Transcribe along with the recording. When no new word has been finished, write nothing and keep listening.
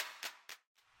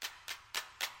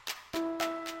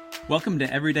Welcome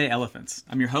to Everyday Elephants.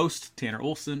 I'm your host, Tanner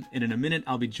Olson, and in a minute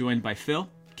I'll be joined by Phil,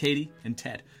 Katie, and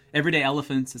Ted. Everyday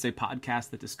Elephants is a podcast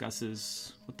that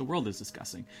discusses what the world is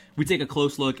discussing. We take a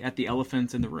close look at the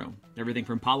elephants in the room, everything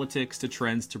from politics to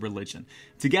trends to religion.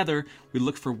 Together, we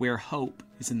look for where hope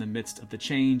is in the midst of the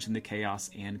change and the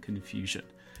chaos and confusion.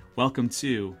 Welcome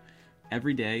to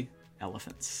Everyday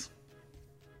Elephants.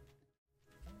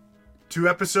 2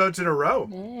 episodes in a row.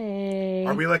 Hey.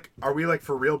 Are we like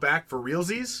for real back for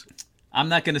realsies? I'm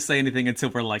not going to say anything until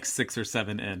we're like 6 or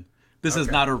 7 in. This is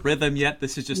not a rhythm yet.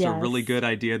 This is just a really good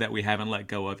idea that we haven't let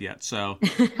go of yet. So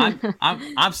I'm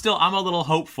a little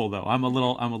hopeful though. I'm a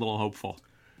little hopeful.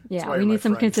 Yeah, we need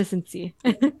some consistency.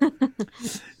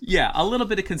 Yeah, a little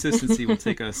bit of consistency will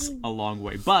take us a long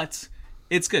way, but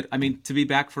it's good. I mean, to be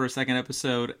back for a second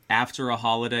episode after a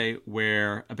holiday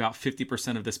where about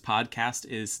 50% of this podcast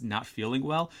is not feeling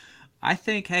well, I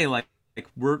think, hey, like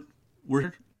we're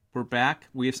back.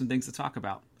 We have some things to talk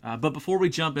about. But before we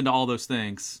jump into all those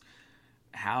things,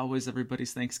 how was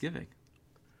everybody's Thanksgiving?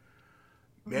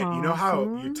 Man, you know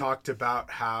how you talked about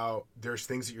how there's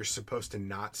things that you're supposed to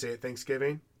not say at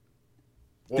Thanksgiving?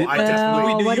 Well,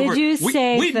 what did you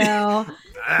say, Phil? We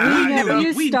know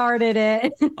you started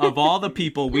it. Of all the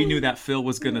people, we knew that Phil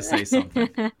was going to say something.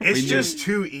 It's just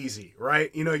too easy,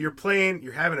 right? You know, you're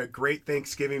having a great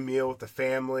Thanksgiving meal with the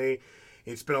family.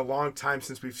 It's been a long time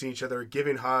since we've seen each other,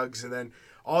 giving hugs, and then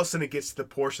all of a sudden it gets to the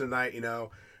portion of the night, you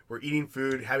know, we're eating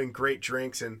food, having great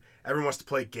drinks, and everyone wants to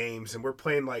play games. And we're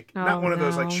playing not one of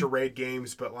those like charade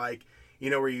games, but like, you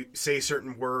know, where you say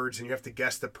certain words and you have to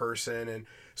guess the person. And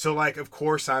so like, of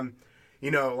course I'm,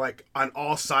 you know, like on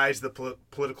all sides of the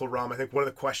political realm. I think one of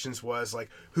the questions was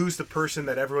like, who's the person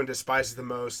that everyone despises the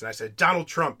most? And I said, Donald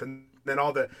Trump. And then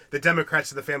all the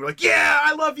Democrats of the family were like, yeah,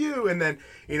 I love you. And then,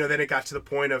 you know, then it got to the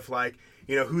point of like,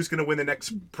 you know, who's going to win the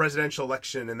next presidential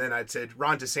election? And then I'd said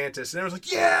Ron DeSantis. And I was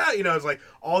like, yeah, you know, it was like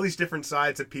all these different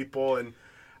sides of people. And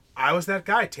I was that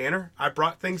guy, Tanner. I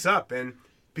brought things up and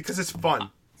because it's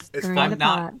fun. It's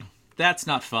fun. That's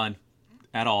not fun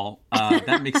at all.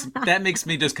 That makes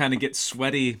me just kind of get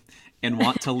sweaty and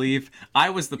want to leave.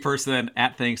 I was the person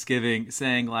at Thanksgiving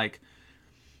saying like,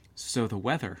 so the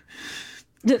weather,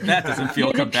 that doesn't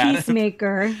feel combative.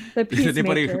 The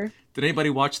peacemaker. Did anybody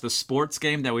watch the sports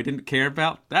game that we didn't care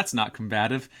about? That's not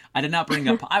combative. I did not bring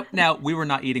up... Now, we were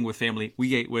not eating with family.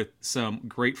 We ate with some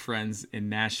great friends in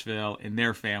Nashville and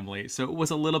their family. So it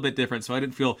was a little bit different. So I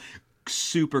didn't feel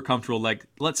super comfortable. Like,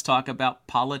 let's talk about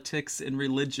politics and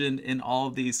religion and all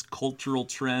of these cultural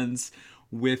trends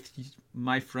with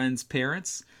my friends'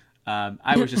 parents.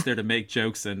 I was just there to make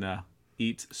jokes and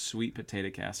eat sweet potato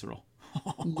casserole.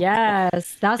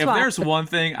 Yes, that's if there's one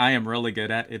thing I am really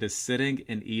good at, it is sitting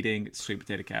and eating sweet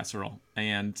potato casserole,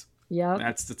 and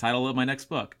that's the title of my next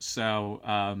book. So,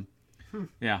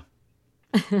 yeah.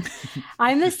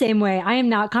 I'm the same way. I am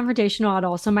not confrontational at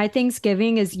all. So my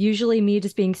Thanksgiving is usually me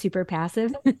just being super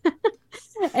passive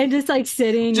and just like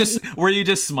sitting. Were you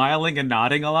just smiling and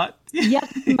nodding a lot? Yep,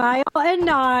 smile and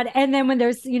nod, and then when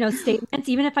there's statements,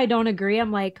 even if I don't agree,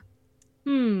 I'm like,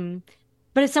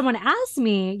 But if someone asks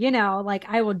me, you know, like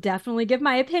I will definitely give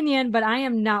my opinion, but I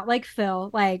am not like Phil.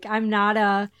 Like I'm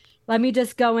not let me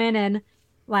just go in and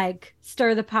like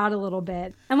stir the pot a little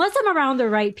bit. Unless I'm around the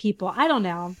right people. I don't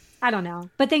know.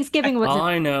 But Thanksgiving was... All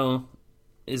I know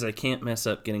is I can't mess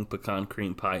up getting pecan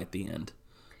cream pie at the end.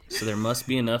 So there must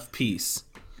be enough peace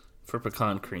for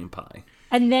pecan cream pie.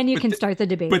 And then you can start the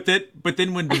debate. But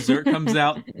then when dessert comes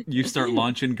out, you start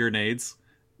launching grenades.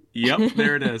 Yep,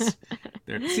 there it is.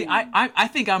 There. See, I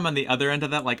think I'm on the other end of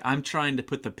that. Like, I'm trying to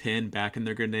put the pin back in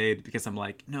their grenade because I'm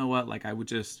like, you know what? Like,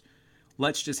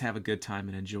 let's just have a good time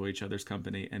and enjoy each other's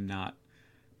company and not.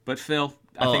 But Phil,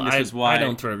 I think this is why I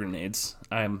don't throw grenades.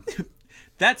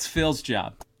 That's Phil's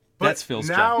job. That's Phil's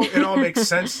job. Now it all makes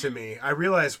sense to me. I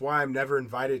realize why I'm never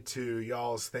invited to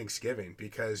y'all's Thanksgiving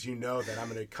because you know that I'm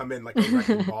going to come in like a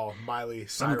wrecking ball, Miley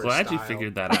Cyrus I'm glad style. you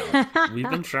figured that out. We've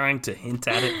been trying to hint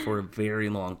at it for a very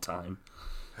long time.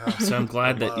 So I'm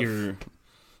glad that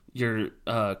your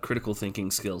critical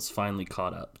thinking skills finally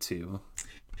caught up to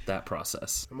that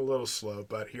process. I'm a little slow,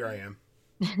 but here I am.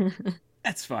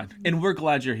 That's fine. And we're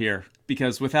glad you're here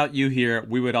because without you here,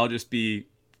 we would all just be,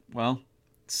 well,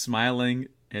 smiling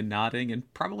and nodding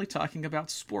and probably talking about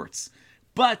sports.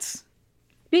 But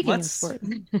speaking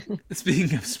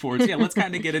of sports, yeah, let's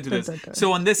kind of get into this. Okay.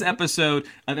 So on this episode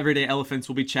of Everyday Elephants,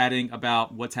 we'll be chatting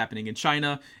about what's happening in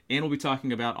China, and we'll be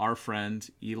talking about our friend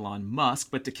Elon Musk.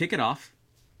 But to kick it off,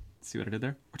 see what I did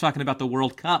there? We're talking about the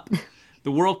World Cup.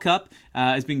 The World Cup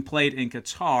is being played in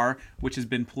Qatar, which has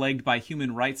been plagued by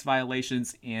human rights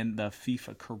violations and the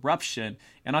FIFA corruption.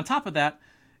 And on top of that,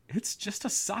 it's just a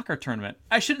soccer tournament.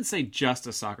 I shouldn't say just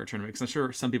a soccer tournament because I'm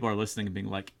sure some people are listening and being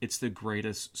like, it's the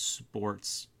greatest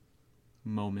sports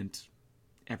moment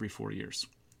every 4 years.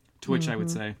 To which I would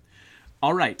say,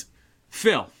 all right,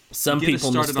 Phil. Some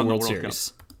people miss the World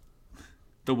Series.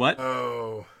 The what?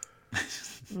 Oh,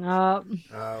 No.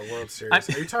 World Series.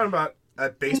 Are you talking about a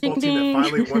baseball team that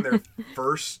finally won their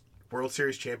first World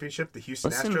Series championship, the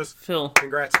Houston Astros? Phil,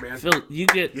 congrats, man. Phil, you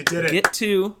did it.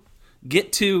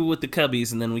 Get two with the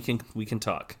Cubbies, and then we can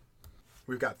talk.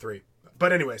 We've got 3.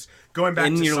 But anyways, going back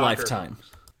in to your soccer, lifetime.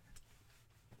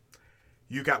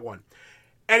 You got 1.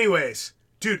 Anyways,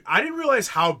 dude, I didn't realize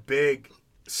how big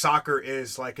soccer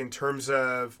is, like, in terms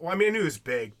of, well, I mean, I knew it was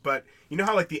big, but you know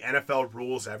how, like, the NFL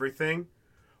rules everything?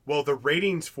 Well, the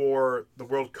ratings for the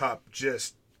World Cup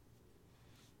just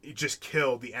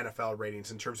killed the NFL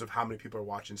ratings in terms of how many people are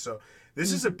watching. So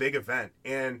this is a big event.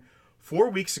 And 4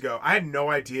 weeks ago, I had no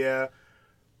idea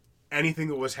anything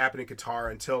that was happening in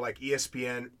Qatar until, like,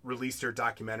 ESPN released their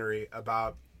documentary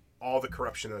about all the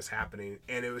corruption that was happening.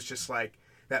 And it was just like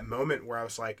that moment where I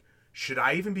was like, should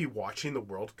I even be watching the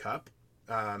World Cup?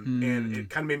 And it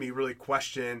kind of made me really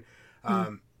question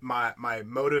my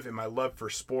motive and my love for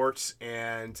sports,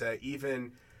 and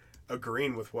even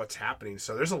agreeing with what's happening.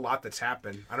 So there's a lot that's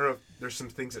happened. I don't know if there's some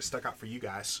things that stuck out for you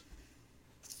guys.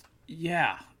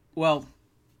 Yeah. Well,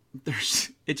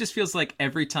 it just feels like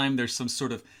every time there's some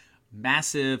sort of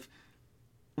massive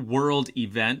world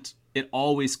event, it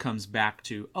always comes back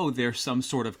to, oh, there's some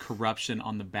sort of corruption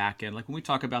on the back end. Like when we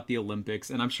talk about the Olympics,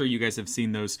 and I'm sure you guys have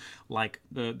seen those, like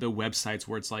the websites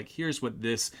where it's like, here's what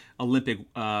this Olympic,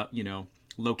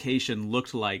 location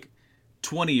looked like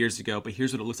 20 years ago, but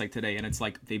here's what it looks like today. And it's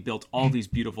like they built all these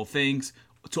beautiful things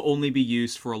to only be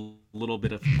used for a little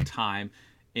bit of time.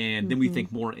 And then we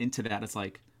think more into that. It's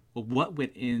like, well, what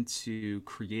went into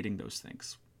creating those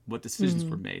things? What decisions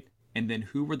were made? And then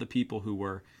who were the people who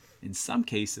were, in some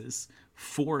cases,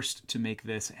 forced to make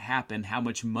this happen? How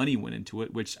much money went into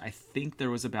it? Which I think there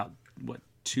was about,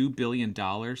 $2 billion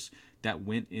that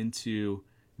went into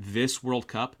this World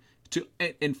Cup.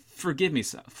 And forgive me,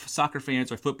 soccer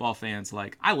fans or football fans,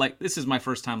 this is my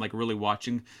first time really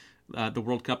watching the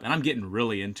World Cup, and I'm getting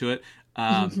really into it.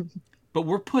 But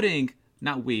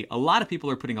a lot of people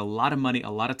are putting a lot of money, a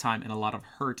lot of time, and a lot of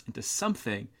hurt into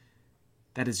something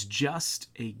that is just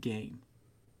a game.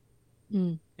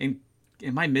 And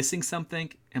am I missing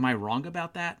something? Am I wrong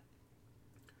about that?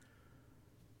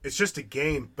 It's just a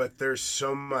game, but there's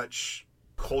so much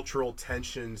cultural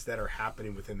tensions that are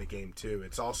happening within the game too.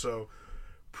 It's also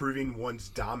proving one's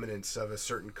dominance of a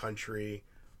certain country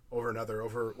over another,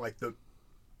 over like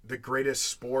the greatest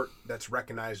sport that's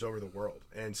recognized over the world.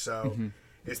 And so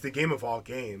it's the game of all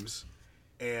games,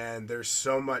 and there's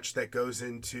so much that goes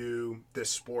into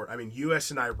this sport. I mean, US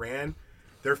and Iran,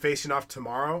 they're facing off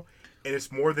tomorrow, and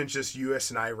it's more than just US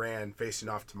and Iran facing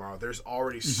off tomorrow. There's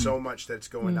already so much that's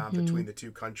going on between the two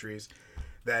countries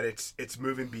that it's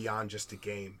moving beyond just a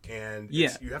game. And you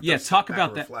have to talk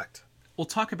about that. Reflect. We'll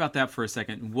talk about that for a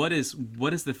second. What is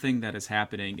the thing that is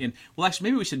happening? And well, actually,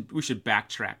 maybe we should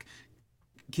backtrack.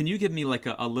 Can you give me like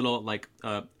a little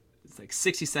it's like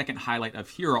 60-second highlight of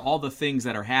here are all the things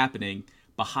that are happening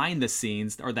behind the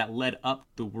scenes or that led up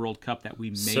the World Cup that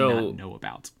we may not know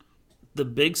about? The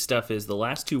big stuff is the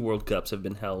last 2 World Cups have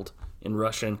been held in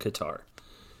Russia and Qatar.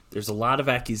 There's a lot of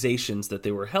accusations that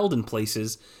they were held in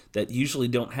places that usually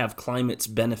don't have climates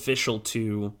beneficial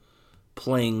to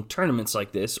playing tournaments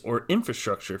like this or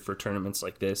infrastructure for tournaments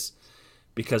like this,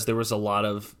 because there was a lot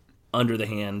of under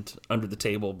the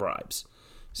table bribes.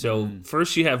 So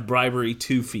first you have bribery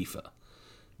to FIFA.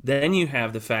 Then you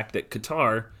have the fact that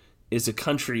Qatar is a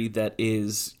country that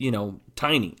is,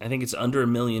 tiny. I think it's under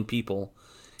 1 million people.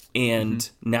 And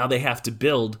now they have to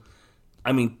build,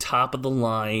 top of the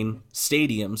line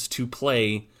stadiums to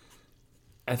play,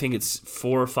 I think it's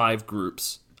 4 or 5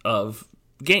 groups of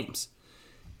games.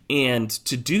 And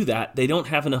to do that, they don't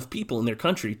have enough people in their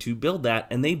country to build that,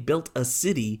 and they built a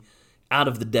city out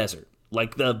of the desert.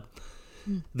 Like the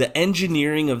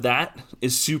engineering of that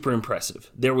is super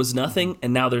impressive. There was nothing,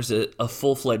 and now there's a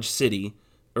full-fledged city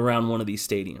around one of these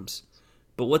stadiums.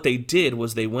 But what they did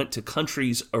was they went to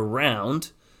countries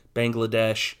around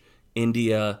Bangladesh,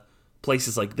 India,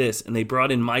 places like this, and they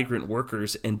brought in migrant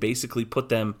workers and basically put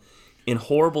them in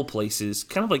horrible places,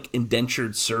 kind of like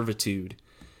indentured servitude,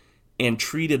 and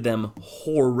treated them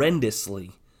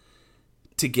horrendously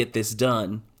to get this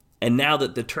done. And now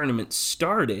that the tournament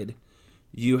started,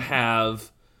 you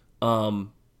have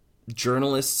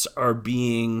journalists are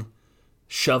being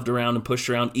shoved around and pushed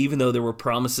around, even though there were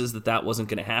promises that wasn't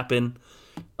going to happen.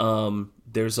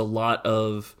 There's a lot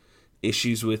of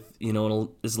issues with, you know, an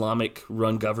Islamic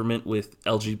run government with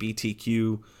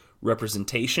LGBTQ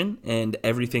representation and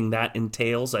everything that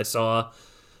entails. I saw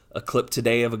a clip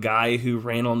today of a guy who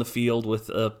ran on the field with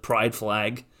a pride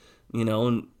flag, you know,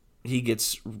 and he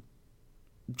gets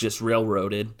just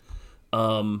railroaded.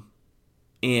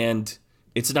 And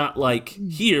it's not like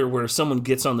here where someone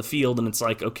gets on the field and it's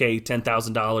like, okay,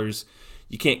 $10,000,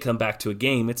 you can't come back to a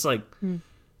game. It's like,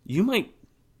 you might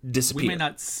disappear. We may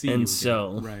not see you and again.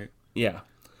 so, Right. yeah.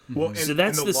 Well, So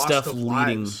that's and the stuff loss of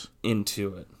leading lives,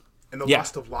 into it. and the Yeah.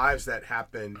 loss of lives that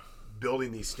happen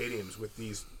building these stadiums with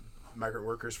these migrant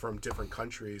workers from different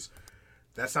countries.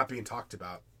 That's not being talked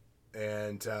about,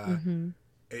 and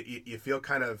you feel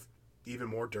kind of even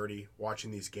more dirty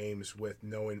watching these games with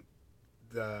knowing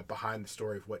the behind the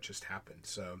story of what just happened.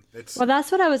 So it's Well,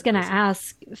 that's what I was going to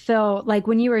ask, Phil. Like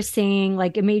when you were saying,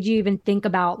 like it made you even think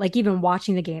about like even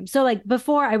watching the game. So like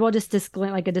before, I will just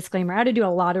like a disclaimer. I had to do a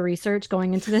lot of research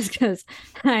going into this because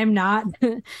I'm not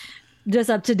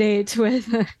just up to date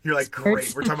with. you're like,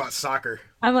 sports. great, we're talking about soccer.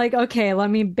 I'm like, okay, let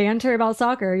me banter about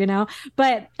soccer, you know?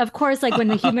 But of course, like when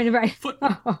the human rights,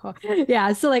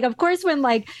 yeah. So like, of course, when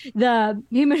like the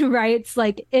human rights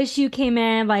like issue came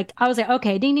in, like I was like,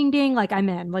 okay, ding, ding, ding. Like I'm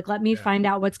in, like, let me find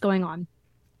out what's going on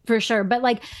for sure. But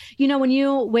like, you know, when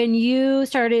you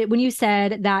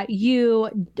said that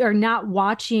you are not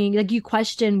watching, like you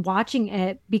question watching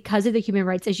it because of the human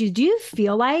rights issues, do you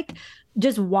feel like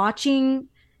just watching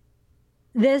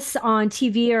this on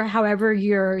TV or however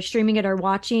you're streaming it or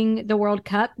watching the World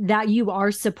Cup that you are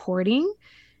supporting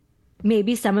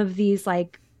maybe some of these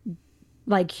like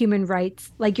human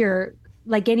rights, like you're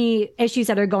like any issues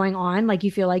that are going on, like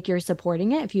you feel like you're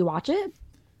supporting it if you watch it?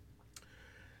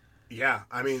 Yeah,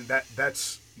 I mean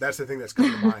that's the thing that's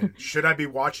coming to mind. Should I be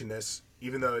watching this,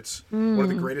 even though it's one of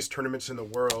the greatest tournaments in the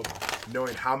world,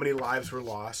 knowing how many lives were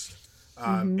lost,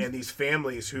 and these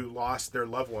families who lost their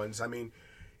loved ones? I mean,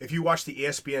 if you watch the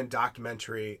ESPN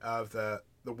documentary of the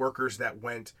workers that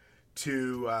went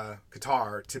to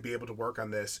Qatar to be able to work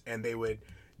on this, and they would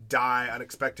die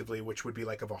unexpectedly, which would be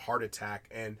like of a heart attack,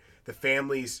 and the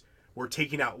families were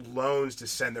taking out loans to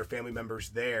send their family members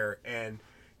there, and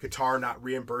Qatar not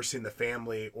reimbursing the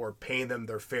family or paying them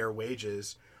their fair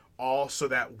wages, all so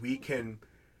that we can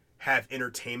have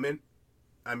entertainment.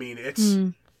 I mean,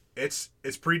 it's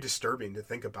pretty disturbing to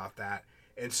think about that.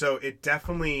 And so it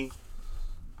definitely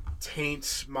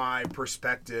taints my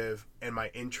perspective and my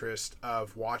interest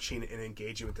of watching and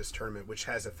engaging with this tournament, which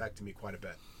has affected me quite a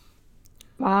bit.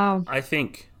 Wow. I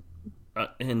think,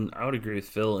 and I would agree with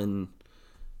Phil, and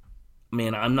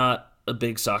man, I'm not a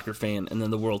big soccer fan, and then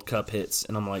the World Cup hits,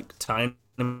 and I'm like, tying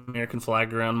an American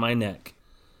flag around my neck,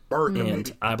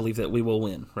 and I believe that we will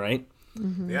win, right?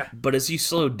 Yeah. But as you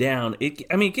slow down, it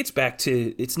gets back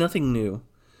to, it's nothing new.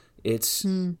 It's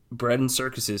bread and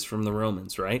circuses from the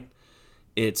Romans, right?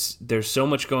 There's so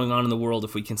much going on in the world.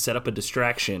 If we can set up a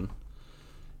distraction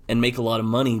and make a lot of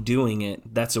money doing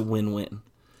it, that's a win-win.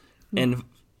 And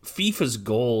FIFA's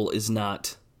goal is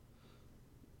not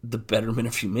the betterment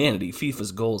of humanity.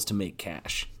 FIFA's goal is to make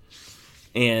cash.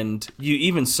 And you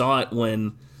even saw it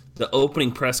when the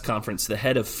opening press conference, the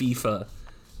head of FIFA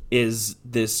is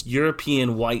this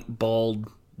European white bald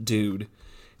dude,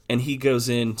 and he goes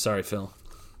in, sorry Phil,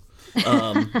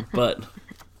 but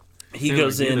he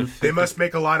goes in. They must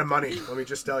make a lot of money, let me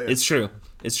just tell you. It's true.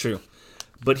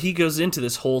 But he goes into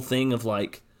this whole thing of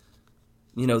like,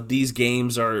 you know, these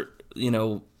games are, you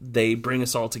know, they bring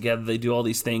us all together. They do all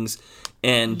these things.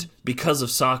 And because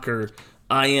of soccer,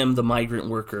 I am the migrant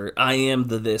worker. I am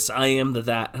the this. I am the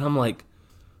that. And I'm like,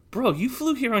 bro, you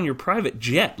flew here on your private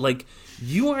jet. Like,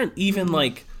 you aren't even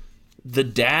like the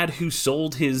dad who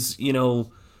sold his, you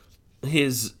know,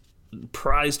 his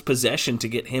prized possession to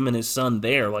get him and his son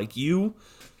there. Like, you're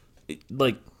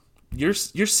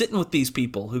sitting with these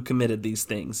people who committed these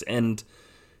things, and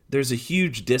there's a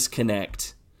huge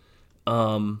disconnect.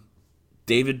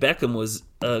 David Beckham was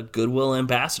a goodwill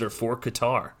ambassador for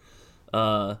Qatar,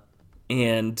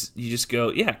 and you just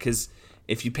go, yeah, because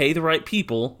if you pay the right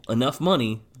people enough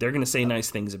money, they're going to say nice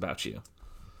things about you.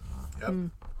 Yep.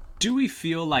 Do we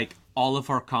feel like all of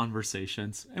our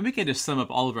conversations, and we can just sum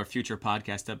up all of our future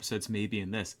podcast episodes maybe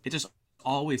in this, it just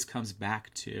always comes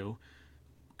back to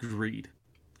greed.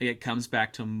 It comes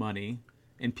back to money,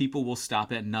 and people will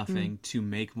stop at nothing to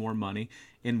make more money.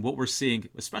 And what we're seeing,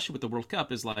 especially with the World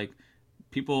Cup, is like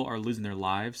people are losing their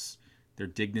lives, their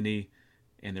dignity,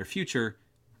 and their future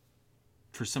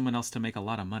for someone else to make a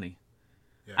lot of money.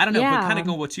 Yeah. I don't know, but kind of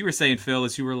going what you were saying, Phil,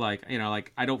 is you were like, you know,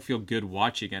 like, I don't feel good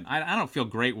watching it. I don't feel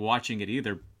great watching it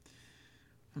either.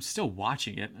 I'm still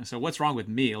watching it. So what's wrong with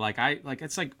me? Like,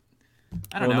 it's like,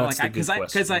 I don't know, like because I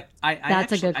that's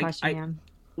actually, a good question. Yeah.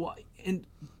 Well,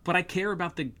 but I care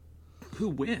about who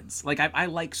wins. Like I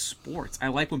like sports. I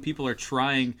like when people are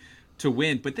trying to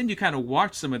win, but then you kind of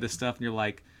watch some of this stuff and you're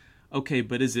like, okay,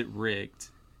 but is it rigged?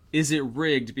 Is it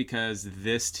rigged because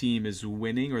this team is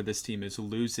winning or this team is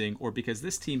losing, or because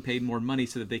this team paid more money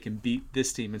so that they can beat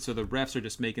this team, and so the refs are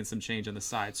just making some change on the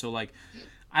side? So like,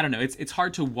 I don't know. It's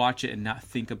hard to watch it and not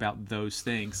think about those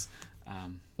things.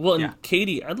 And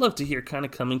Katie, I'd love to hear, kind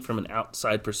of coming from an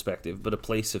outside perspective, but a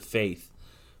place of faith.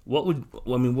 What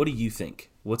do you think?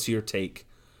 What's your take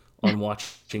on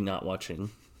watching, not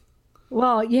watching?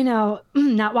 Well,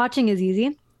 not watching is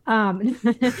easy. No,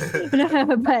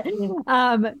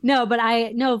 but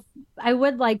I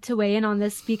would like to weigh in on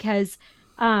this because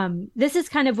this is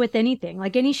kind of with anything,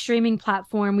 like any streaming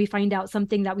platform. We find out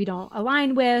something that we don't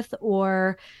align with,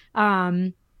 or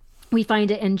we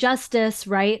find it injustice,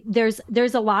 right? There's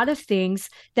a lot of things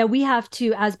that we have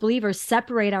to, as believers,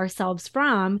 separate ourselves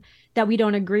from that we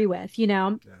don't agree with,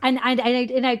 Yeah. And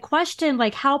I question,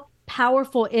 like, how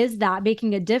powerful is that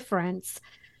making a difference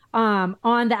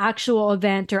on the actual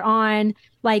event, or on,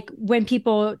 like, when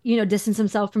people, distance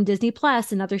themselves from Disney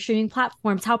Plus and other streaming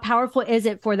platforms? How powerful is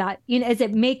it for that? Is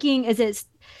it making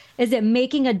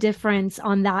a difference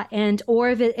on that end,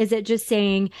 or is it just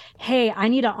saying, hey, I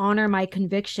need to honor my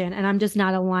conviction and I'm just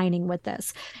not aligning with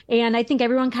this? And I think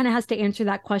everyone kind of has to answer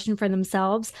that question for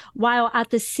themselves, while at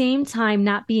the same time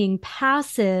not being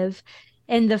passive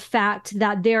in the fact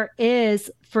that there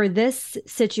is, for this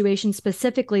situation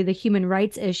specifically, the human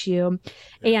rights issue.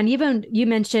 And even you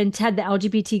mentioned, Ted, the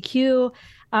LGBTQ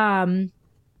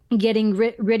getting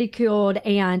ridiculed,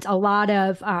 and a lot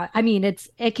of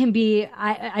it can be,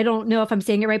 I don't know if I'm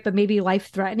saying it right, but maybe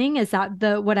life-threatening. Is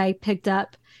that what I picked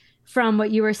up from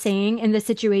what you were saying in this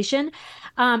situation?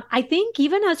 I think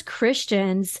even as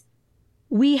Christians,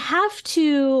 we have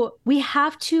to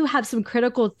have some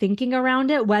critical thinking around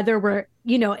it, whether we're,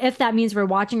 if that means we're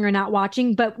watching or not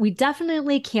watching, but we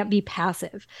definitely can't be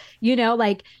passive,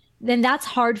 then that's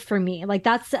hard for me. Like,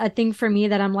 that's a thing for me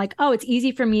that I'm like, oh, it's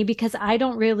easy for me because I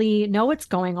don't really know what's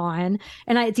going on,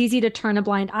 and it's easy to turn a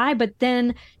blind eye. But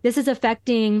then this is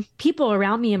affecting people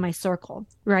around me in my circle,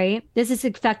 right? This is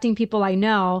affecting people I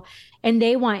know, and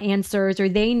they want answers, or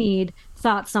they need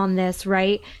thoughts on this,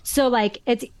 right? So like,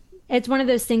 it's one of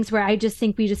those things where I just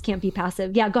think we just can't be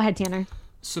passive. Yeah, go ahead, Tanner.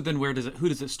 So then who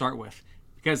does it start with?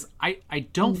 Because I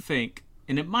don't think,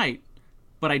 and it might,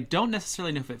 but I don't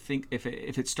necessarily know if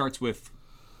it starts with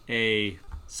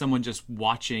someone just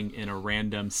watching in a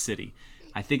random city.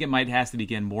 I think it might has to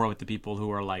begin more with the people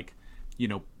who are, like,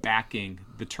 backing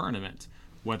the tournament,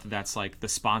 whether that's like the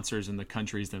sponsors and the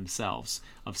countries themselves,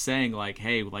 of saying, like,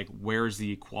 hey, like, where's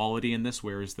the equality in this?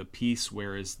 Where is the peace?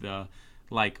 Where's the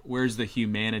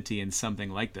humanity in something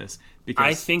like this? Because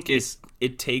I think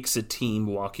it takes a team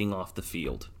walking off the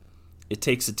field. It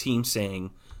takes a team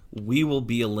saying, we will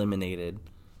be eliminated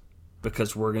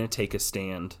because we're going to take a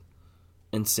stand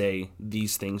and say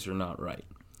these things are not right.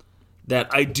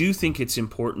 That I do think it's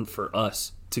important for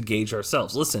us to gauge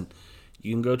ourselves. Listen,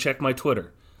 you can go check my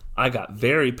Twitter. I got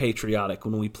very patriotic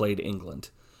when we played England.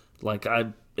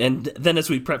 And then as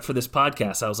we prepped for this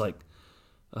podcast, I was like,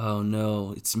 oh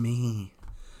no, it's me.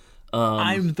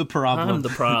 I'm the problem. I'm the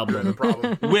problem.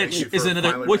 Which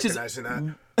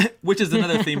is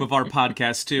another theme of our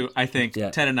podcast too. I think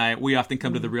Ted and I, we often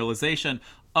come to the realization,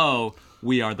 oh,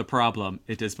 we are the problem.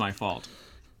 It is my fault.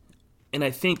 And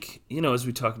I think, as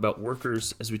we talk about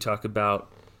workers, as we talk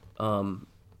about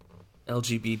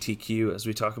LGBTQ, as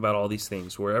we talk about all these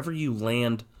things, wherever you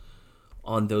land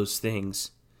on those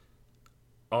things,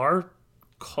 our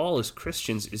call as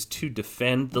Christians is to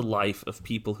defend the life of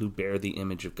people who bear the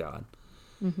image of God.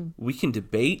 Mm-hmm. We can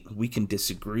debate, we can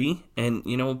disagree, and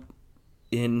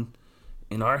in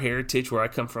our heritage, where I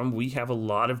come from, we have a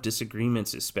lot of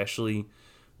disagreements, especially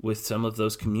with some of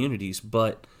those communities,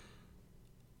 but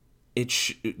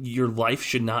your life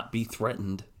should not be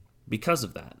threatened because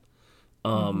of that.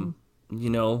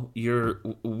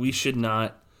 We should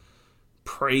not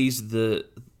praise the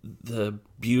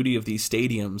beauty of these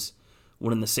stadiums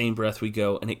when in the same breath we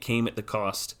go, and it came at the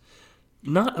cost,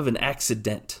 not of an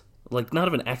accidental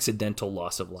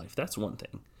loss of life. That's one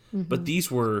thing. Mm-hmm. But these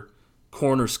were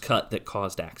corners cut that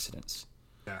caused accidents.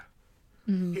 Yeah.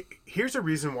 Mm-hmm. Here's a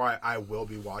reason why I will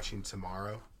be watching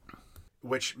tomorrow,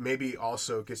 which maybe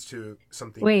also gets to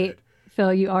something good.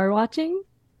 Phil, you are watching?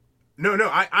 No,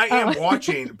 I am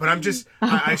watching, but I'm just,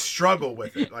 I struggle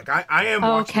with it. Like, I am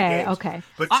watching games. Okay.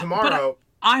 But tomorrow,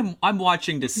 I'm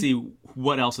watching to see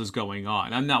what else is going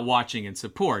on. I'm not watching in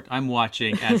support. I'm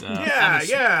watching as a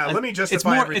Let me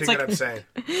justify everything that I'm saying.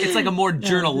 It's like a more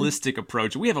journalistic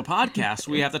approach. We have a podcast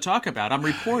we have to talk about. I'm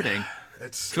reporting.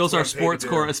 Phil's our sports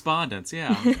correspondence.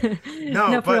 Yeah.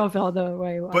 No, but Phil, the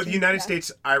way but the United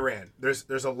States, Iran.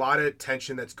 There's a lot of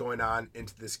tension that's going on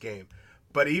into this game.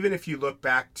 But even if you look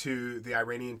back to the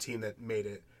Iranian team that made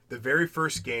it, the very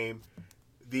first game,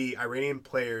 the Iranian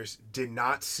players did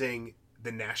not sing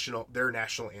their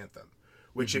national anthem.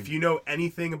 Which, if you know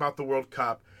anything about the World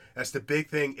Cup, that's the big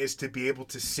thing, is to be able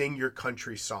to sing your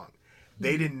country song.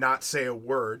 They did not say a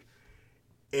word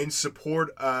in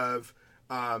support of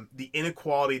the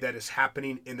inequality that is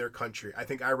happening in their country. I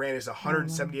think Iran is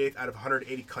 178th out of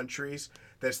 180 countries.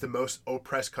 That's the most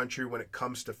oppressed country when it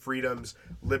comes to freedoms,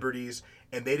 liberties,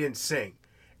 and they didn't sing.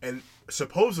 And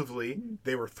supposedly,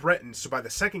 they were threatened. So by the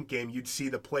second game, you'd see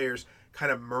the players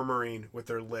kind of murmuring with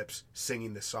their lips,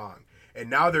 singing the song. And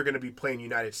now they're going to be playing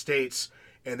United States,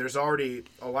 and there's already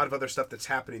a lot of other stuff that's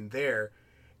happening there.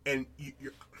 And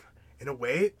you're, in a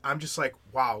way, I'm just like,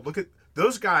 wow, look at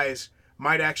those guys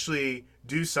might actually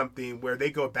do something where they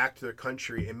go back to their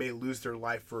country and may lose their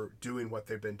life for doing what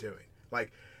they've been doing.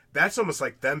 Like, that's almost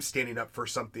like them standing up for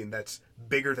something that's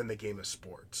bigger than the game of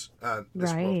sports,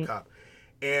 this World Cup.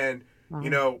 And, you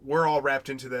know, we're all wrapped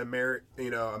into the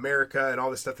America and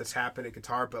all this stuff that's happened in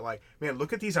Qatar. But, like, man,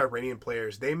 look at these Iranian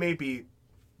players. They may be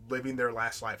living their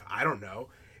last life. I don't know.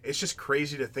 It's just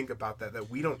crazy to think about that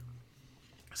we don't,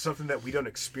 something that we don't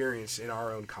experience in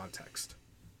our own context.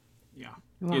 Yeah.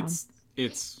 Wow.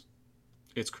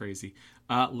 It's crazy.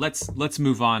 Let's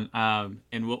move on,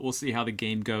 and we'll see how the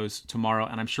game goes tomorrow.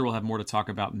 And I'm sure we'll have more to talk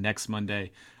about next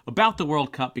Monday about the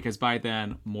World Cup, because by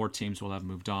then more teams will have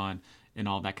moved on and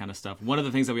all that kind of stuff. One of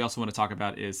the things that we also want to talk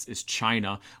about is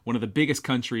China, one of the biggest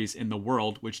countries in the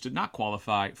world, which did not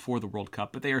qualify for the World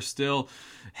Cup, but they are still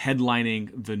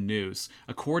headlining the news.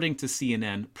 According to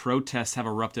CNN, protests have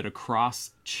erupted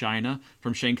across China,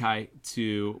 from Shanghai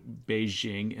to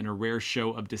Beijing, in a rare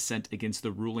show of dissent against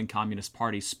the ruling Communist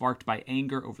Party, sparked by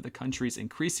anger over the country's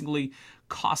increasingly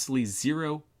costly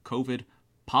zero-COVID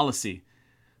policy.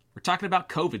 We're talking about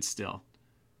COVID still.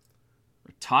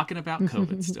 We're talking about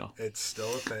COVID still. It's still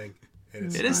a thing.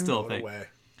 It is still a thing.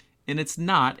 And it's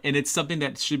not. And it's something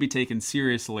that should be taken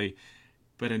seriously.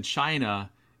 But in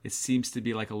China, it seems to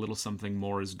be like a little something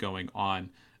more is going on.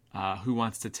 Who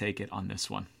wants to take it on this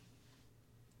one?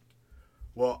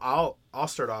 Well, I'll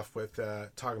start off with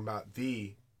talking about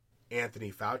the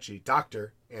Anthony Fauci,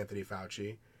 Dr. Anthony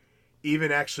Fauci.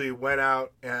 Even actually went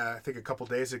out, I think a couple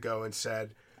days ago, and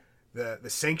said the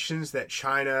sanctions that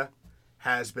China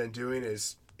has been doing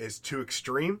is too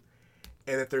extreme,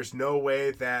 and that there's no way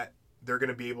that they're going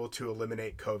to be able to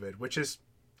eliminate COVID, which is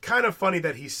kind of funny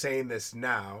that he's saying this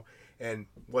now and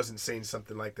wasn't saying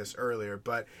something like this earlier,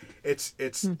 but it's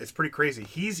pretty crazy.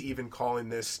 He's even calling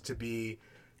this to be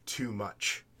too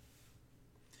much.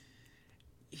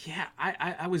 Yeah,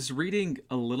 I was reading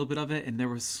a little bit of it, and there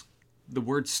was the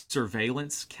word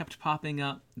surveillance kept popping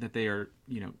up, that they are,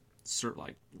 sort of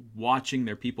like watching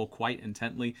their people quite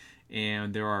intently,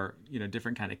 and there are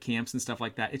different kind of camps and stuff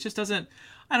like that. It just doesn't,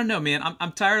 I don't know, man.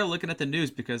 I'm tired of looking at the news,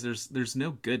 because there's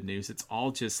no good news. It's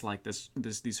all just like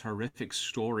these horrific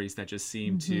stories that just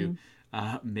seem to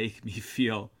make me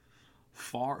feel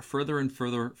further and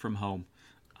further from home.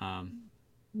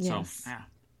 Yes. So yeah.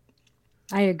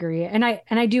 I agree. And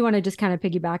I do want to just kind of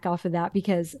piggyback off of that,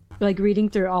 because like reading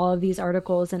through all of these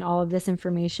articles and all of this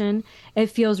information, it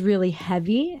feels really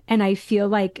heavy. And I feel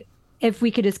like if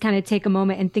we could just kind of take a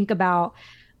moment and think about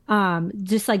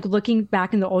just like looking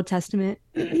back in the Old Testament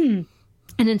and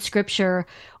in scripture,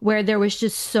 where there was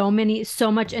just so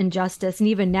much injustice. And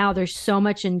even now there's so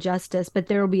much injustice, but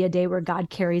there will be a day where God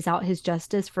carries out his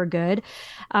justice for good.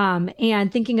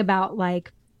 And thinking about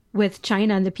like, with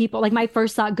China and the people, like my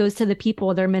first thought goes to the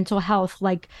people, their mental health,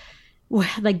 like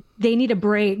they need a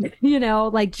break,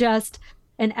 like just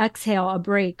an exhale, a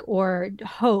break, or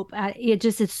hope. It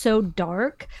just is so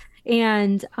dark.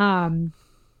 And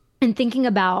thinking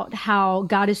about how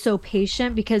God is so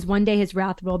patient, because one day his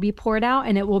wrath will be poured out,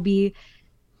 and it will be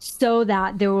so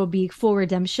that there will be full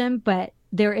redemption. But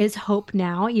there is hope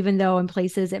now, even though in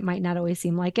places it might not always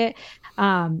seem like it.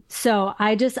 So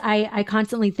I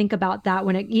constantly think about that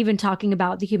when even talking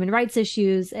about the human rights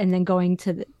issues, and then going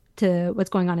to what's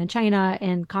going on in China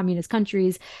and communist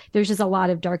countries. There's just a lot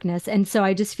of darkness. And so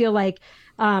I just feel like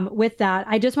with that,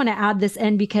 I just want to add this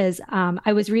in, because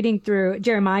I was reading through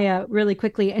Jeremiah really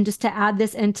quickly, and just to add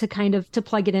this in to kind of to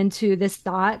plug it into this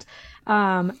thought.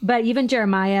 But even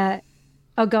Jeremiah,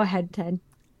 oh, go ahead, Ted.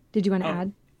 Did you want to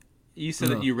add? You said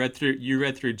that you read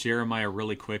through Jeremiah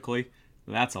really quickly.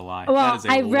 That's a lie. Well, that is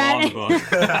a I read long book.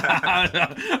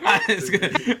 I was gonna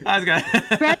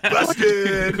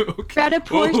read a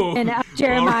portion of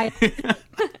Jeremiah.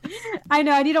 I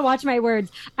know, I need to watch my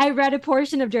words. I read a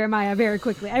portion of Jeremiah very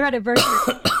quickly. I read a verse.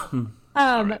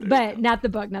 But not the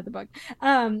book,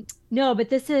 no, but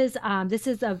this is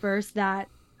a verse that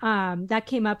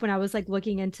came up when I was like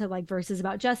looking into like verses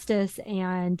about justice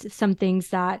and some things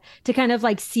that to kind of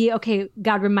like see, okay,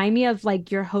 God, remind me of like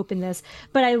your hope in this.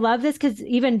 But I love this because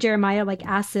even Jeremiah like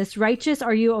asks this, righteous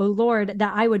are you, O Lord,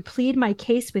 that I would plead my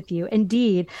case with you.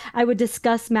 Indeed, I would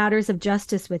discuss matters of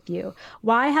justice with you.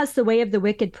 Why has the way of the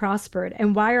wicked prospered?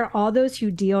 And why are all those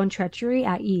who deal in treachery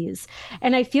at ease?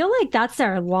 And I feel like that's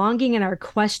our longing and our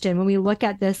question when we look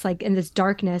at this, like in this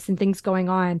darkness and things going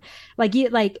on, like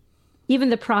even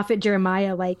the prophet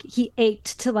Jeremiah, like he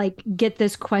ached to like get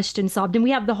this question solved. And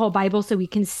we have the whole Bible so we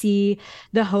can see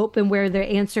the hope and where the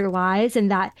answer lies and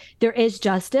that there is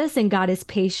justice and God is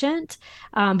patient,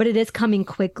 but it is coming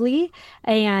quickly.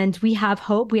 And we have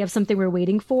hope. We have something we're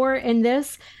waiting for in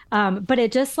this. But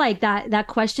it just like that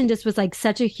question just was like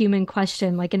such a human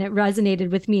question, like, and it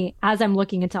resonated with me as I'm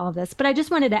looking into all of this. But I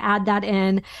just wanted to add that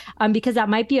in because that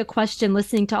might be a question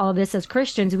listening to all of this as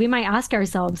Christians. We might ask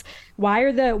ourselves, why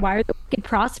are the wicked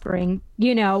prospering?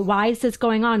 You know, why is this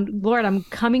going on? Lord, I'm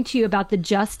coming to you about the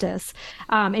justice,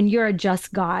 and you're a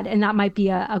just God. And that might be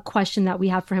a question that we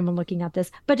have for him when looking at this.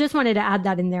 But just wanted to add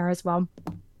that in there as well.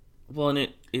 Well, and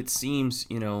it seems,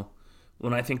 you know,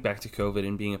 when I think back to COVID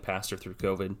and being a pastor through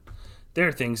COVID, there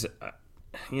are things,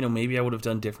 you know, maybe I would have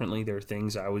done differently. There are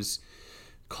things I was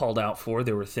called out for.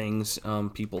 There were things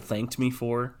people thanked me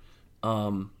for.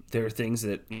 There are things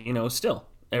that, you know, still,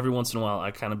 every once in a while, I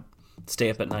kind of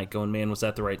stay up at night going, man, was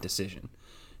that the right decision?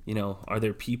 You know, are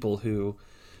there people who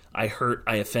I hurt,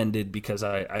 I offended because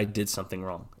I did something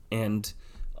wrong? And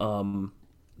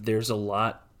there's a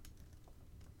lot,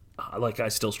 like I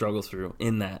still struggle through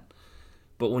in that.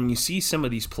 But when you see some of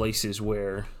these places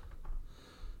where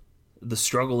the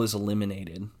struggle is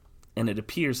eliminated, and it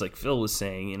appears like Phil was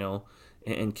saying, you know,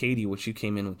 and Katie, what you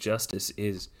came in with justice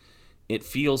is, it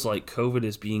feels like COVID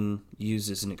is being used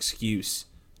as an excuse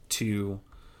to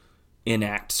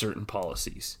enact certain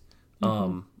policies.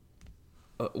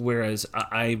 Whereas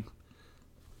I,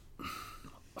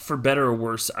 for better or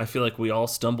worse, I feel like we all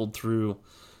stumbled through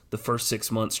the first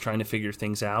 6 months trying to figure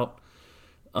things out.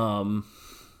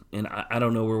 And I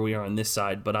don't know where we are on this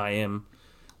side, but I'm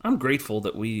grateful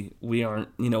that we aren't,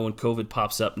 you know, when COVID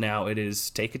pops up now, it is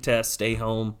take a test, stay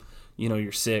home, you know,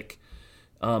 you're sick.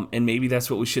 And maybe that's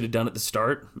what we should have done at the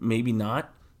start. Maybe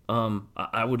not.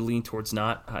 I would lean towards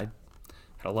not. I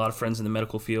had a lot of friends in the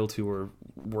medical field who were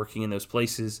working in those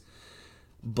places,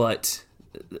 but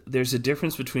there's a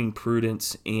difference between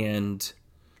prudence and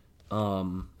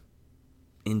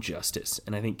injustice.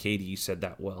 And I think, Katie, you said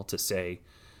that well to say,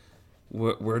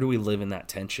 where do we live in that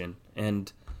tension? And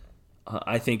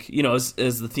I think, you know, as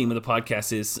the theme of the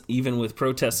podcast is, even with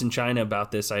protests in China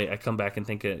about this, I come back and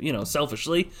think, you know,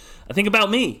 selfishly, I think about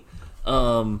me.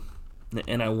 And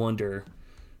I wonder,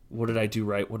 what did I do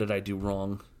right? What did I do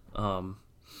wrong? And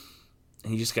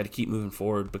you just got to keep moving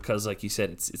forward because, like you said,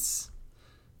 it's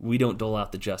we don't dole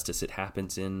out the justice. It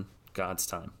happens in God's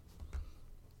time.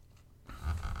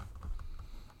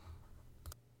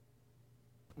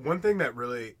 One thing that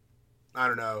really, I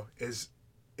don't know, is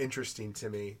interesting to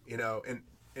me, you know,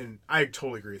 and I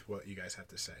totally agree with what you guys have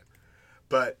to say,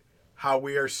 but how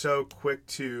we are so quick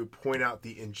to point out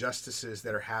the injustices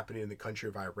that are happening in the country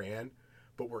of Iran,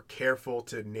 but we're careful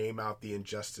to name out the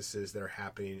injustices that are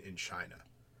happening in China,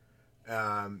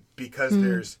 because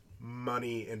there's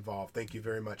money involved. Thank you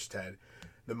very much, Ted.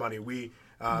 The money we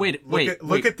look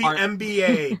at the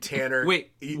NBA, Tanner.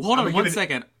 Wait, hold on one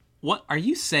second. What are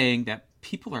you saying that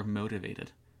people are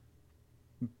motivated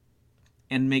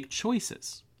and make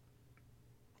choices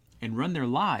and run their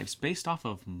lives based off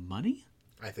of money?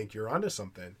 I think you're onto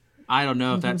something. I don't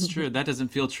know if that's true. That doesn't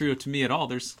feel true to me at all.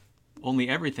 There's only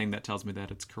everything that tells me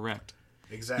that it's correct.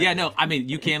 Exactly. Yeah, no, I mean,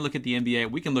 you can look at the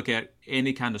NBA. We can look at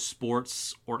any kind of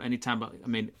sports or any time. I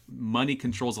mean, money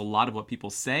controls a lot of what people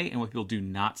say and what people do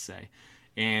not say.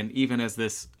 And even as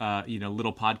this,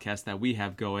 little podcast that we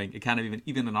have going, it kind of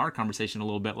even in our conversation a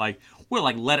little bit, like we're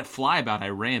like, let it fly about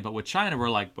Iran. But with China, we're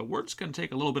like, but we're just going to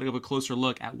take a little bit of a closer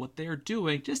look at what they're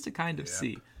doing just to kind of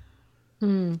see.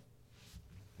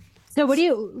 So what do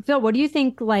you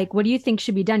think, like, what do you think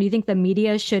should be done? Do you think the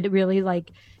media should really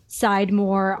like side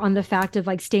more on the fact of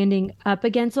like standing up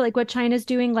against like what China's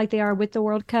doing, like they are with the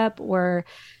World Cup, or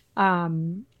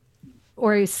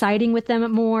or siding with them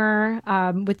more,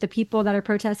 with the people that are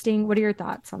protesting? What are your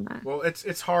thoughts on that? Well,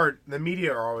 it's hard. The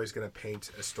media are always going to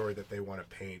paint a story that they want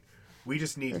to paint. We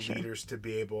just need sure. leaders to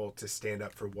be able to stand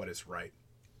up for what is right,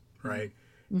 right,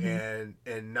 Mm-hmm.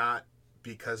 and not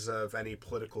because of any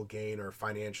political gain or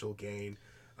financial gain.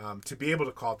 To be able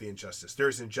to call out the injustice.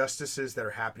 There's injustices that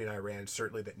are happening in Iran,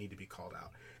 certainly, that need to be called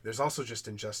out. There's also just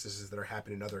injustices that are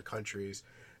happening in other countries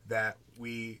that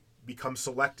we become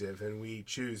selective and we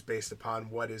choose based upon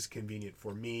what is convenient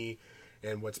for me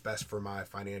and what's best for my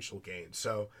financial gain.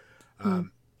 So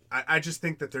I just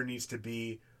think that there needs to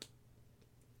be,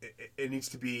 it needs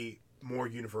to be more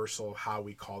universal how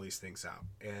we call these things out.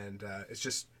 And it's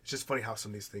just funny how some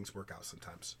of these things work out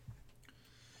sometimes.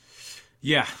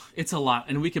 Yeah, it's a lot,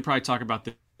 and we could probably talk about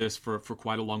this for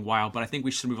quite a long while. But I think we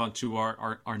should move on to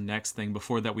our next thing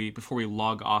before we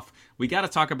log off. We got to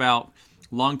talk about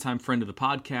longtime friend of the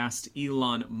podcast,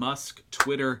 Elon Musk,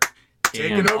 Twitter,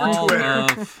 Taking and over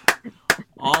Twitter.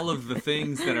 all of the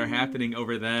things that are happening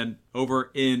over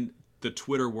in the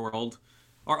Twitter world.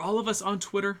 Are all of us on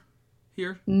Twitter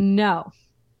here? No,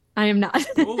 I am not.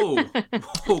 Oh,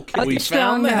 okay. We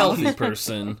found the healthy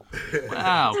person.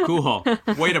 Wow, cool.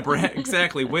 Way to brag.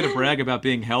 Exactly. Way to brag about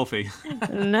being healthy.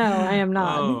 No, I am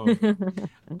not.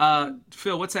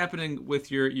 Phil, what's happening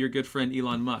with your good friend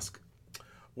Elon Musk?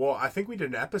 Well, I think we did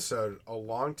an episode a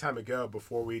long time ago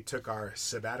before we took our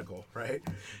sabbatical, right?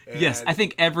 And Yes, I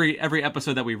think every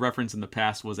episode that we referenced in the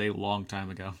past was a long time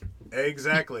ago.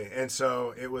 exactly. And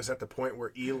so it was at the point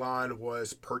where Elon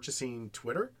was purchasing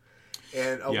Twitter.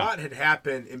 And a lot had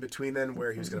happened in between then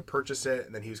where he was going to purchase it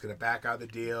and then he was going to back out of the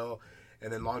deal.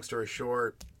 And then long story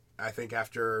short, I think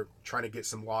after trying to get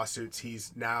some lawsuits,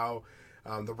 he's now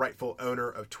the rightful owner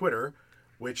of Twitter,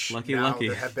 which Lucky.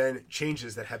 there have been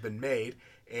changes that have been made.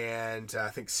 And I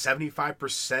think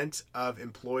 75% of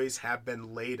employees have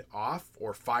been laid off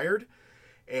or fired.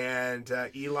 And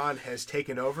Elon has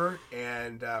taken over.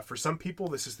 And for some people,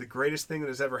 this is the greatest thing that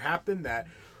has ever happened, that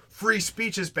free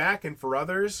speech is back. And for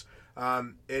others,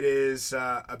 it is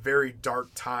a very dark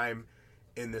time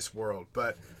in this world.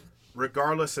 But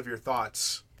regardless of your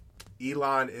thoughts,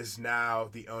 Elon is now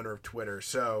the owner of Twitter.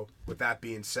 So with that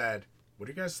being said, what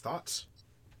are your guys' thoughts?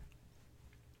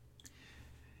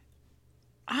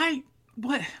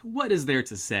 What is there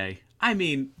to say? I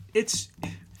mean, is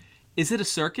it a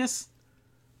circus?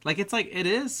 Like it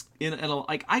is.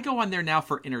 Like I go on there now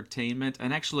for entertainment,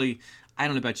 and actually, I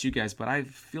don't know about you guys, but I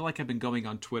feel like I've been going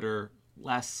on Twitter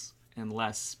less and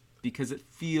less because it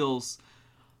feels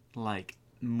like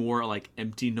more like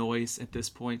empty noise at this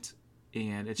point.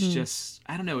 And it's just,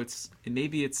 I don't know,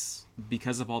 maybe it's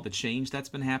because of all the change that's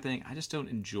been happening. I just don't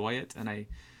enjoy it.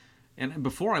 And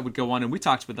before I would go on, and we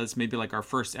talked about this maybe like our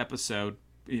first episode,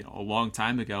 a long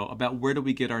time ago, about where do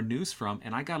we get our news from.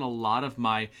 And I got a lot of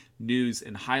my news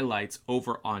and highlights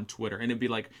over on Twitter. And it'd be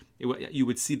like, you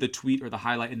would see the tweet or the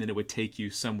highlight, and then it would take you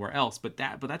somewhere else. But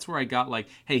that's where I got like,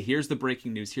 hey, here's the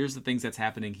breaking news. Here's the things that's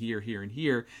happening here, here, and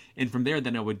here. And from there,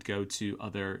 then I would go to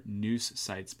other news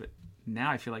sites. But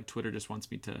now I feel like Twitter just wants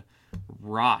me to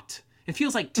rot. It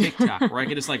feels like TikTok, where I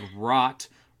can just like rot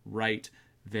right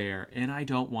there. And I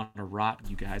don't want to rot,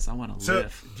 you guys. I want to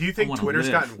live. Do you think Twitter's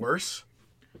gotten worse?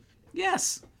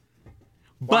 Yes.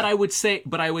 But I would say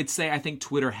I think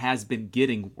Twitter has been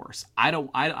getting worse. I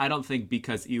don't think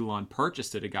because Elon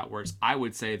purchased it got worse. I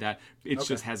would say that it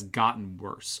just has gotten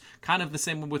worse. Kind of the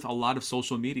same with a lot of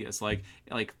social medias. Like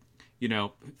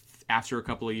after a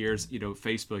couple of years,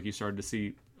 Facebook, you started to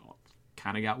see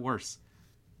kind of got worse.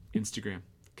 Instagram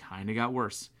kind of got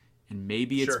worse. And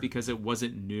maybe it's because it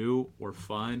wasn't new or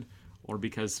fun, or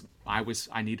because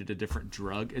I needed a different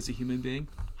drug as a human being.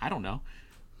 I don't know.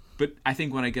 But I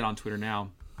think when I get on Twitter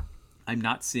now, I'm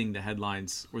not seeing the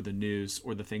headlines or the news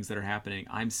or the things that are happening.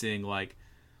 I'm seeing like,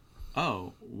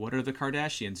 oh, what are the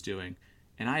Kardashians doing?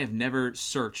 And I have never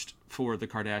searched for the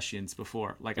Kardashians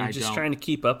before. Like, You're just trying to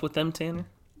keep up with them, Tanner?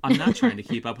 I'm not trying to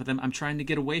keep up with them. I'm trying to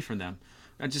get away from them.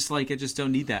 I just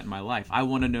don't need that in my life. I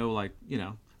want to know,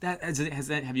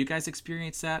 have you guys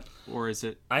experienced that, or is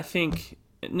it? I think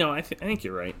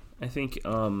you're right. I think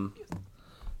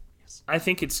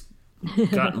it's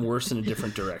gotten worse in a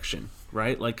different direction,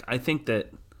 right? Like, I think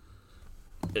that,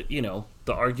 the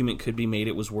argument could be made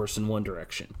it was worse in one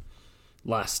direction.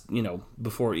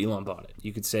 Before Elon bought it.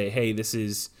 You could say, hey, this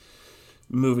is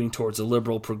moving towards a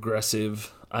liberal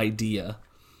progressive idea.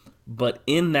 But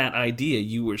in that idea,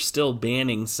 you were still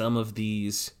banning some of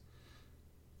these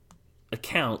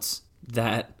accounts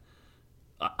that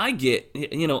I get,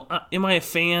 am I a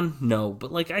fan? No,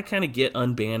 but I kind of get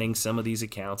unbanning some of these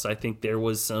accounts. I think there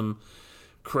was some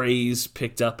craze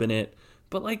picked up in it,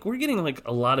 But like we're getting like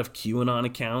a lot of QAnon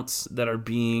accounts that are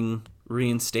being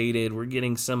reinstated. We're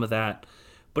getting some of that,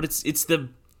 but it's the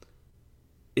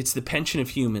pension of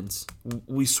humans.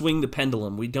 We swing the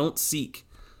pendulum. We don't seek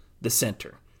the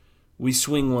center. We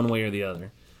swing one way or the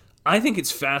other. I think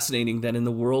it's fascinating that in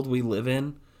the world we live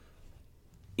in,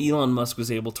 Elon Musk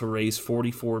was able to raise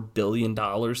 $44 billion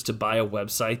to buy a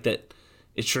website that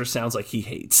it sure sounds like he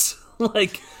hates.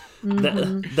 Like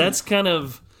that's kind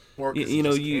of,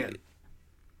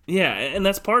 yeah, and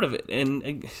that's part of it,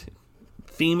 and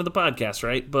theme of the podcast,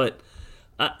 right? But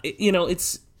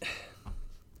it's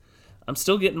I'm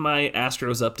still getting my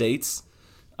Astros updates.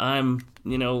 I'm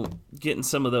getting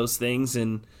some of those things,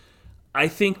 and I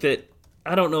think that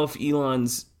I don't know if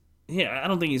Elon's I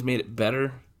don't think he's made it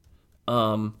better.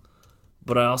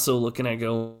 But I also look and I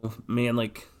go, man,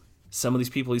 like some of these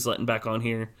people he's letting back on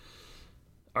here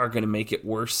are going to make it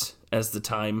worse as the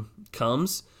time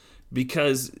comes.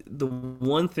 Because the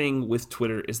one thing with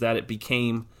Twitter is that it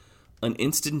became an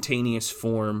instantaneous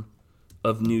form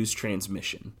of news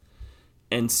transmission.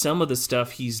 And some of the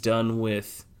stuff he's done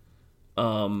with,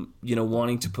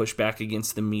 wanting to push back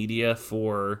against the media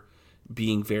for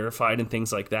being verified and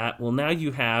things like that. Well, now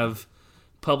you have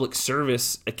public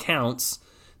service accounts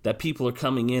that people are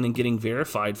coming in and getting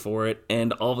verified for it.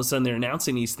 And all of a sudden they're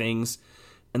announcing these things.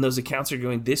 And those accounts are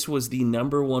going, this was the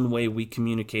number one way we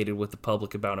communicated with the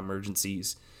public about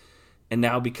emergencies. And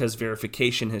now because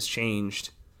verification has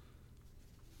changed,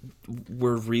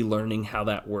 we're relearning how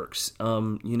that works.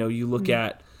 You look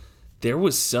at, there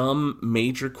was some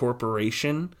major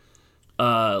corporation,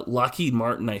 Lockheed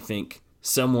Martin, I think,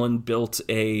 someone built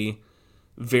a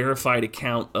verified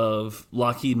account of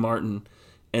Lockheed Martin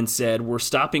and said, we're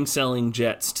stopping selling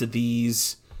jets to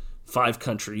these 5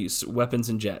 countries, weapons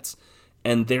and jets.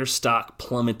 And their stock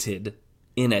plummeted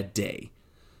in a day.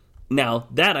 Now,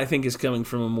 that I think is coming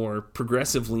from a more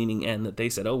progressive-leaning end that they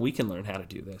said, oh, we can learn how to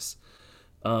do this.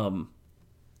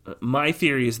 My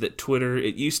theory is that Twitter,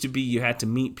 it used to be you had to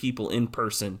meet people in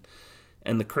person,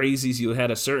 and the crazies, you had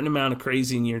a certain amount of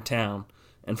crazy in your town,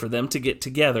 and for them to get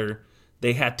together,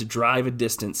 they had to drive a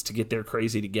distance to get their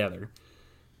crazy together.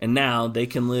 And now they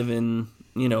can live in,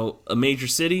 a major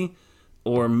city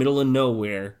or middle of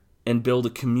nowhere and build a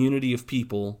community of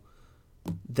people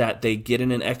that they get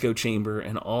in an echo chamber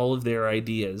and all of their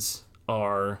ideas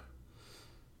are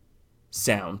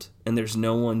sound. And there's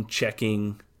no one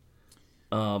checking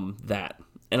that.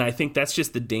 And I think that's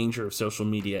just the danger of social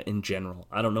media in general.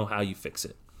 I don't know how you fix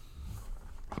it.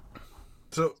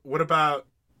 So what about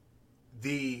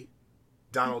the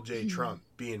Donald J. Trump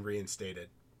being reinstated?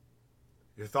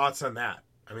 Your thoughts on that?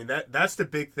 I mean, that's the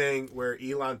big thing where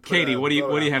Elon put Katie, what do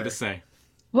you have to say?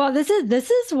 Well, this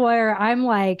is where I'm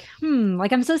like,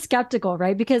 I'm so skeptical,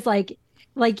 right? Because like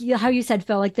how you said,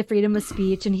 Phil, like the freedom of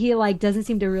speech, and he like doesn't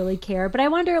seem to really care. But I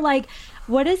wonder, like,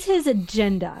 what is his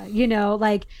agenda?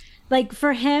 Like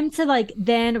for him to like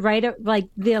then like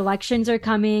the elections are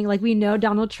coming, like we know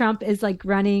Donald Trump is like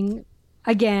running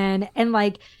again, and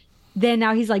like then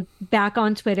now he's like back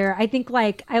on Twitter. I think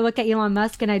like I look at Elon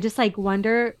Musk and I just like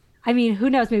wonder. I mean, who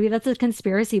knows? Maybe that's a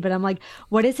conspiracy, but I'm like,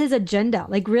 what is his agenda?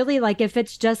 Like, really, like, if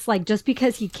it's just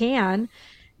because he can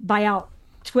buy out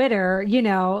Twitter,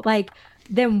 like,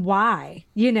 then why?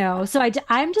 So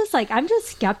I'm just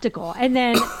skeptical. And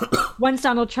then once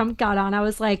Donald Trump got on, I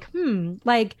was like,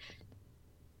 like,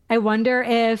 I wonder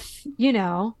if,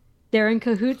 they're in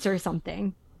cahoots or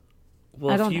something.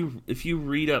 Well, if you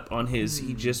read up on his,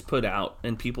 he just put out,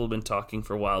 and people have been talking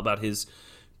for a while about his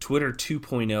Twitter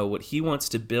 2.0, what he wants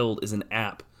to build is an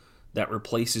app that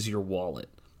replaces your wallet.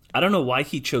 I don't know why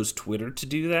he chose Twitter to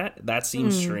do that. That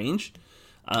seems strange.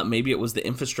 Maybe it was the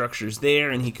infrastructure's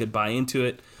there and he could buy into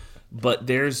it. But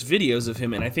there's videos of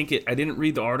him, and I didn't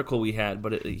read the article we had,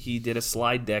 but he did a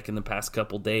slide deck in the past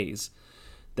couple days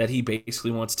that he basically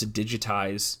wants to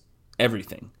digitize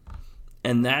everything.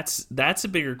 And that's a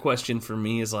bigger question for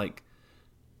me, is like,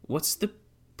 what's the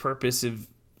purpose of,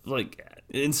 like,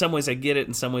 in some ways I get it,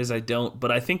 in some ways I don't,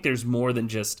 but I think there's more than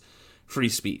just free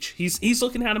speech. He's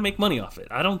looking how to make money off it.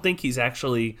 I don't think he's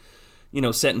actually,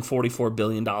 setting $44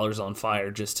 billion on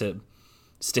fire just to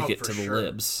stick it to the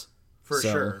libs. For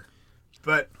sure.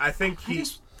 But I think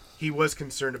he was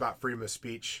concerned about freedom of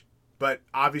speech, but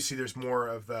obviously there's more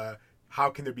of the, how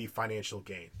can there be financial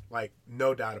gain? Like,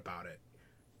 no doubt about it.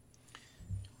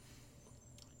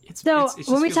 It's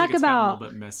when we talk about a little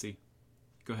bit messy.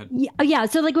 Go ahead. Yeah.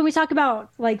 So like when we talk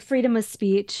about like freedom of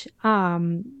speech,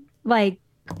 like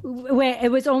when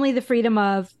it was only the freedom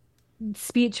of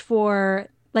speech for,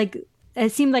 like,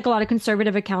 it seemed like a lot of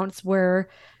conservative accounts were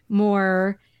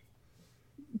more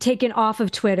taken off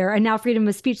of Twitter and now freedom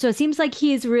of speech. So it seems like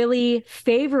he's really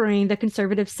favoring the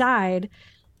conservative side,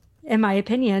 in my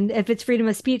opinion. If it's freedom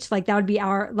of speech, like that would be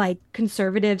our like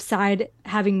conservative side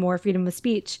having more freedom of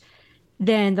speech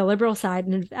than the liberal side.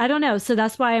 And I don't know. So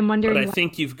that's why I'm wondering. But I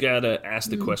think you've got to ask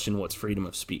the question, what's freedom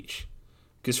of speech?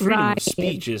 Because freedom of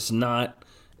speech is not,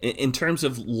 in terms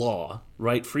of law,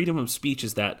 right? Freedom of speech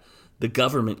is that the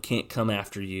government can't come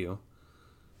after you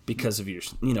because of your,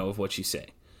 of what you say.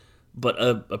 But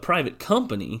a private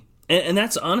company, and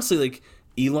that's honestly like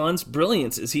Elon's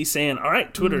brilliance, is he's saying, all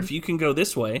right, Twitter, if you can go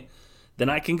this way, then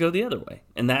I can go the other way.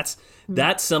 And that's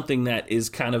something that is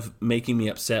kind of making me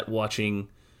upset watching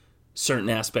certain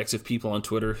aspects of people on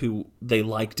Twitter who they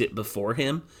liked it before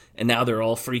him, and now they're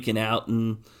all freaking out.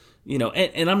 And,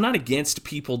 and I'm not against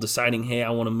people deciding, hey,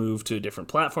 I want to move to a different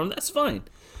platform. That's fine.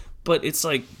 But it's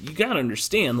like, you got to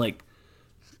understand, like,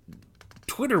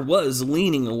 Twitter was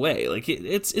leaning away. Like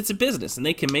it's a business, and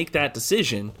they can make that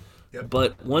decision. Yep.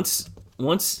 But once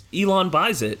Elon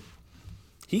buys it,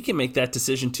 he can make that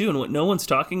decision too. And what no one's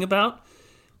talking about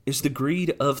is the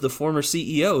greed of the former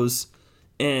CEOs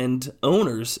and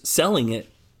owners selling it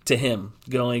to him,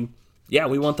 going, "Yeah,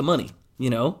 we want the money."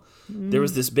 There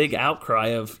was this big outcry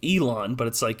of Elon, but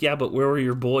it's like, yeah, but where were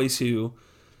your boys who,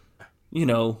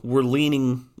 were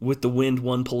leaning with the wind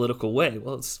one political way?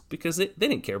 Well, it's because they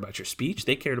didn't care about your speech.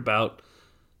 They cared about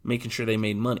making sure they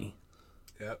made money.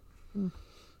 Yep.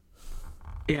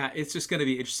 Yeah, it's just going to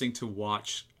be interesting to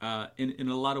watch. In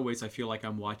a lot of ways, I feel like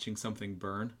I'm watching something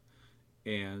burn,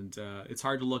 and it's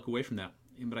hard to look away from that.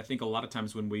 But I think a lot of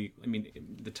times when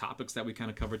the topics that we kind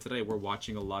of covered today, we're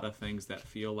watching a lot of things that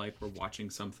feel like we're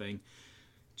watching something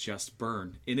just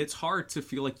burn. And it's hard to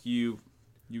feel like you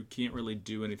can't really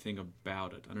do anything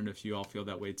about it. I don't know if you all feel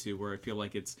that way too, where I feel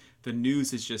like the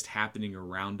news is just happening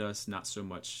around us, not so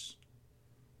much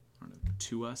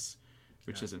to us,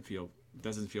 which doesn't feel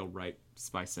right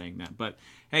by saying that. But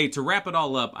hey, to wrap it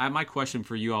all up, my question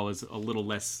for you all is a little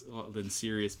less than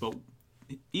serious, but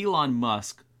Elon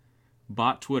Musk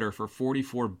bought Twitter for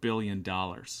 $44 billion.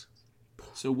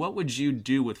 So what would you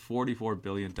do with $44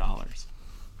 billion?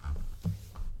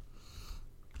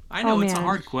 I know it's a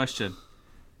hard question.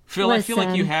 Phil, listen. I feel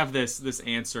like you have this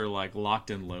answer like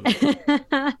locked and loaded.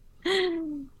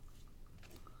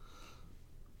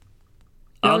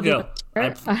 I'll go.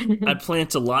 I'd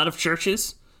plant a lot of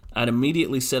churches. I'd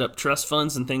immediately set up trust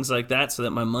funds and things like that so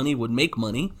that my money would make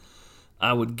money.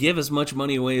 I would give as much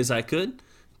money away as I could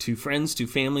to friends, to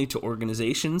family, to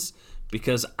organizations,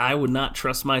 because I would not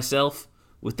trust myself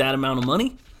with that amount of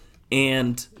money.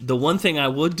 And the one thing I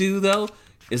would do, though,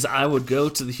 is I would go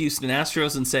to the Houston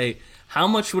Astros and say, how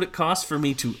much would it cost for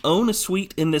me to own a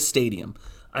suite in this stadium?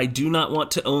 I do not want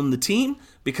to own the team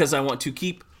because I want to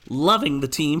keep loving the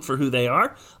team for who they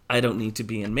are. I don't need to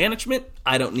be in management.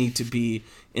 I don't need to be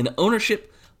in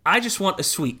ownership. I just want a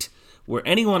suite where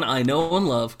anyone I know and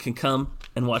love can come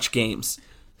and watch games.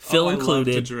 Phil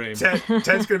included.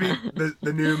 Ted's going to be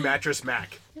the new Mattress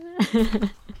Mac.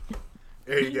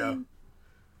 There you go.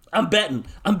 I'm betting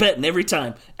every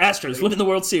time. Astros winning the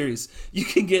World Series. You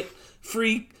can get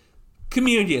free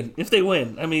communion if they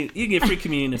win. I mean, you can get free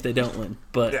communion if they don't win.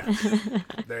 But yeah.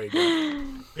 There you go.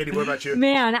 Katie, what about you?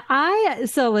 Man,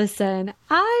 listen,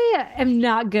 I am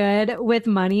not good with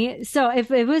money. So if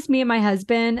it was me and my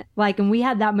husband, and we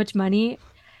had that much money,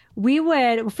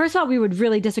 first of all, we would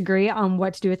really disagree on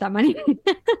what to do with that money.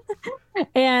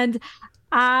 And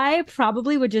I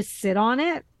probably would just sit on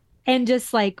it and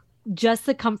just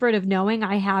the comfort of knowing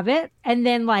I have it. And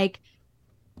then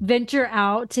venture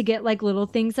out to get little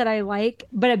things that I like.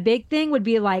 But a big thing would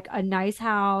be a nice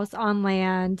house on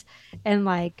land and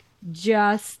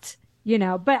just,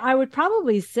 but I would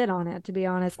probably sit on it, to be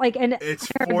honest. And it's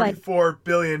 $44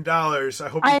 billion. I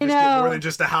hope you get more than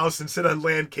just a house and sit on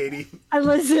land, Katie.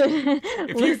 Listen,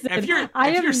 I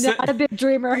am not a big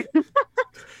dreamer.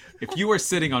 If you were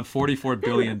sitting on $44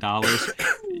 billion,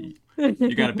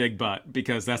 you got a big butt,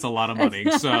 because that's a lot of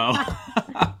money. So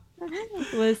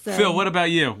listen. Phil, what about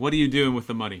you? What are you doing with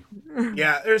the money?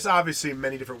 Yeah, there's obviously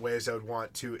many different ways I would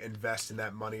want to invest in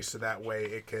that money, so that way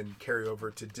it can carry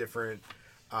over to different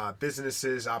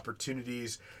businesses,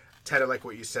 opportunities. Ted, I like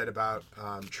what you said about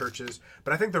churches,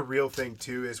 but I think the real thing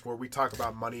too is where we talk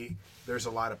about money, there's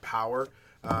a lot of power,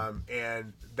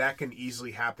 and that can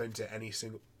easily happen to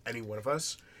any one of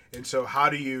us. And so how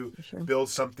do you build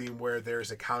something where there's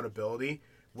accountability,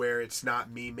 where it's not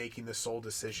me making the sole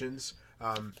decisions?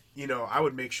 I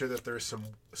would make sure that there's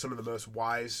some of the most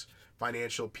wise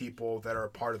financial people that are a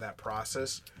part of that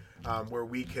process, where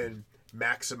we can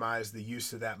maximize the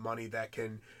use of that money that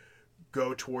can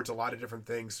go towards a lot of different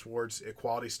things, towards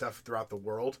equality stuff throughout the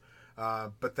world.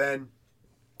 But then,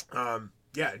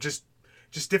 yeah, just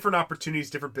different opportunities,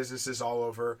 different businesses all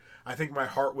over. I think my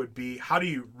heart would be, how do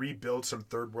you rebuild some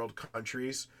third world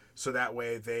countries so that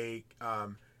way they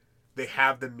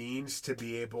have the means to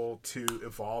be able to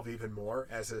evolve even more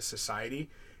as a society.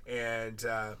 And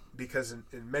because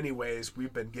in many ways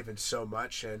we've been given so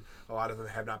much and a lot of them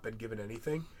have not been given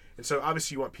anything. And so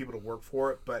obviously you want people to work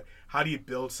for it, but how do you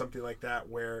build something like that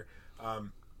where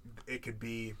it could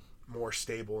be more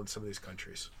stable in some of these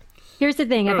countries? Here's the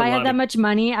thing. If I had that much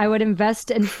money, I would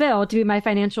invest in Phil to be my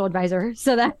financial advisor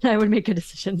so that I would make good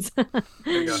decisions.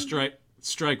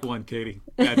 Strike one, Katie.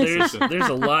 There's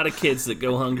a lot of kids that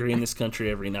go hungry in this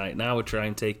country every night, and I would try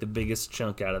and take the biggest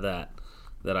chunk out of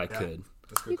that I could.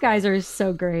 You guys are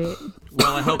so great.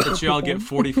 Well, I hope that you all get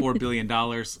 $44 billion.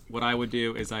 What I would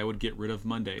do is I would get rid of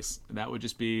Mondays. That would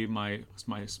just be my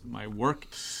work,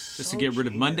 just to get rid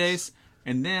of Mondays.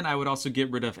 And then I would also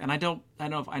get rid of, and I don't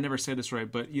know if I never said this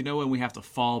right, but you know when we have to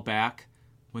fall back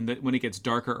when it gets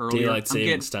darker earlier. Daylight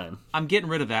savings time. I'm getting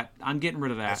rid of that.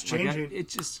 It's changing.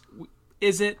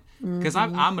 Is it? Because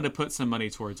I'm going to put some money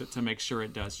towards it to make sure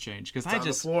it does change. Because on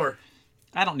the floor.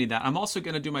 I don't need that. I'm also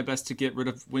going to do my best to get rid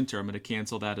of winter. I'm going to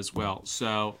cancel that as well.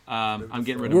 So I'm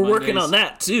getting rid of We're Mondays. working on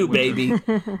that too, baby.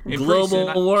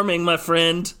 Global warming, my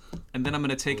friend. And then I'm going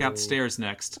to take out stairs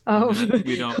next. Oh,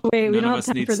 we don't have of us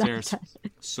time need for stairs. that.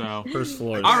 So first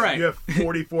floor. All right. You have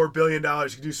 $44 billion. You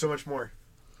can do so much more.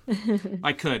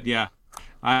 I could, yeah.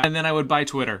 And then I would buy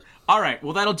Twitter. All right,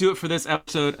 well, that'll do it for this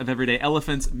episode of Everyday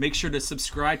Elephants. Make sure to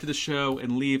subscribe to the show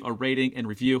and leave a rating and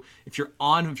review. If you're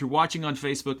watching on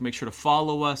Facebook, make sure to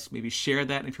follow us. Maybe share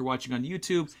that. And if you're watching on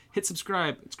YouTube, hit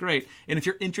subscribe. It's great. And if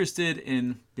you're interested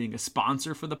in being a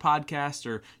sponsor for the podcast,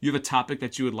 or you have a topic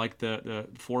that you would like the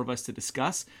four of us to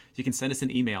discuss, you can send us an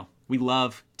email. We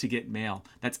love to get mail.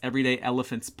 That's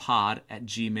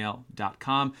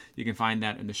everydayelephantspod@gmail.com. You can find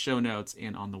that in the show notes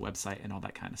and on the website and all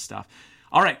that kind of stuff.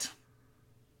 All right.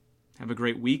 Have a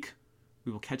great week.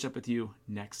 We will catch up with you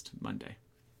next Monday.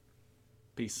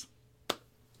 Peace.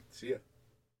 See ya.